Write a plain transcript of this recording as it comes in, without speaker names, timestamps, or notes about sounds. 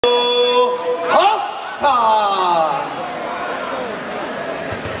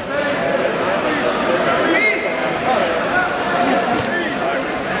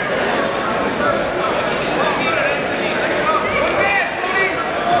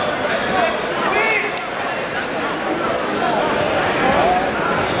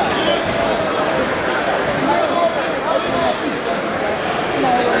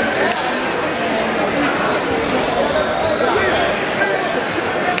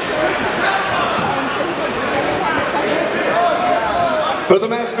For the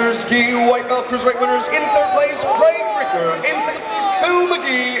Masters Ski White Belt Cruiserweight winners, in third place, Craig Ricker. In second place, Phil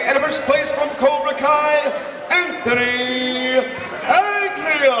McGee. And in first place from Cobra Kai, Anthony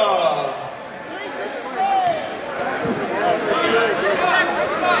Paglia.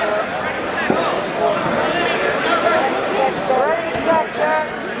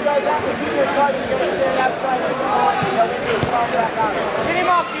 You guys have to keep your fight. He's going to stand outside of the line. Get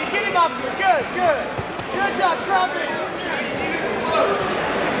him off you. Get him off you. Good, good. Good job. Drop it.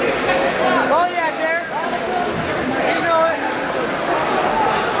 Oh, yeah, Derek. You know it.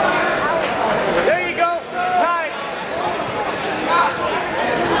 There you go. Tight.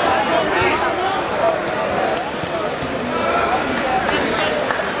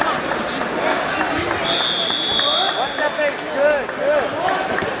 Watch that face. Good, good.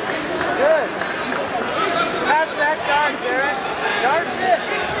 Good. Pass that guard, Derek. Guard's it.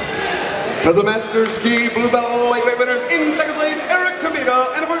 For the Masters Ski Blue Belt Lightweight winners, in second place, Eric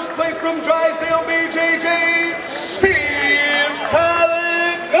Tamita. And in first place from Drysdale, BJJ, Steve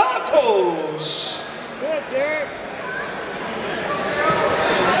Taligatos. Good, Derek.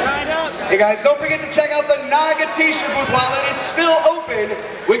 Hey guys, don't forget to check out the Naga t-shirt booth while it is still open.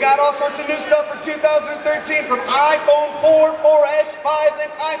 We got all sorts of new stuff for 2013 from iPhone 4, 4S, 5,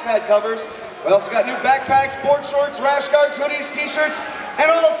 and iPad covers. We also got new backpacks, board shorts, rash guards, hoodies, t-shirts, and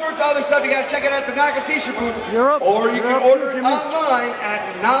all sorts of other stuff. You gotta check it out at the Naga t-shirt booth. Or you can order it online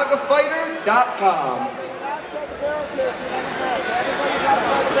at nagafighter.com.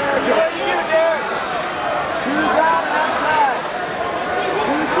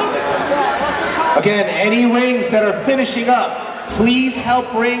 Again, any rings that are finishing up, please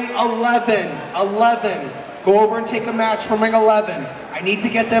help ring 11. 11. Go over and take a match from ring 11. I need to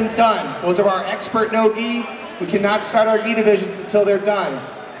get them done. Those are our expert no-gi. We cannot start our gi divisions until they're done.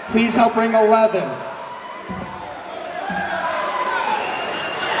 Please help ring 11.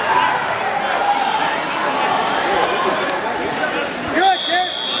 Good,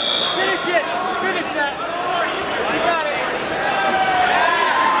 Derek. Finish it. Finish that. You got it.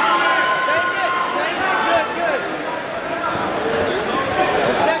 Save it. Save it. Good, good.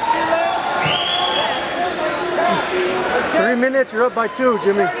 Protect your leg. 3 minutes, you're up by 2,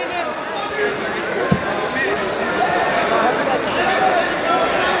 Jimmy.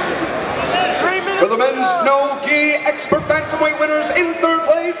 For the men's no-gi expert bantamweight winners, in third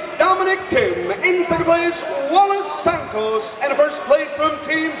place, Dominic Tim. In second place, Wallace Santos. And in first place from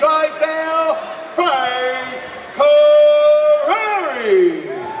Team Drysdale, Frank Carreri.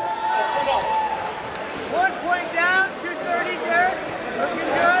 1 point down, 230, Derek. Looking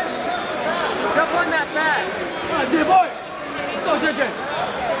good. Jump on that back. Boy. Go, JJ.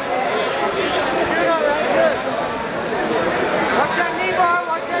 You're all right, good. Watch that knee bar,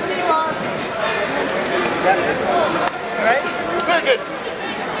 watch that knee bar. All right? Very good.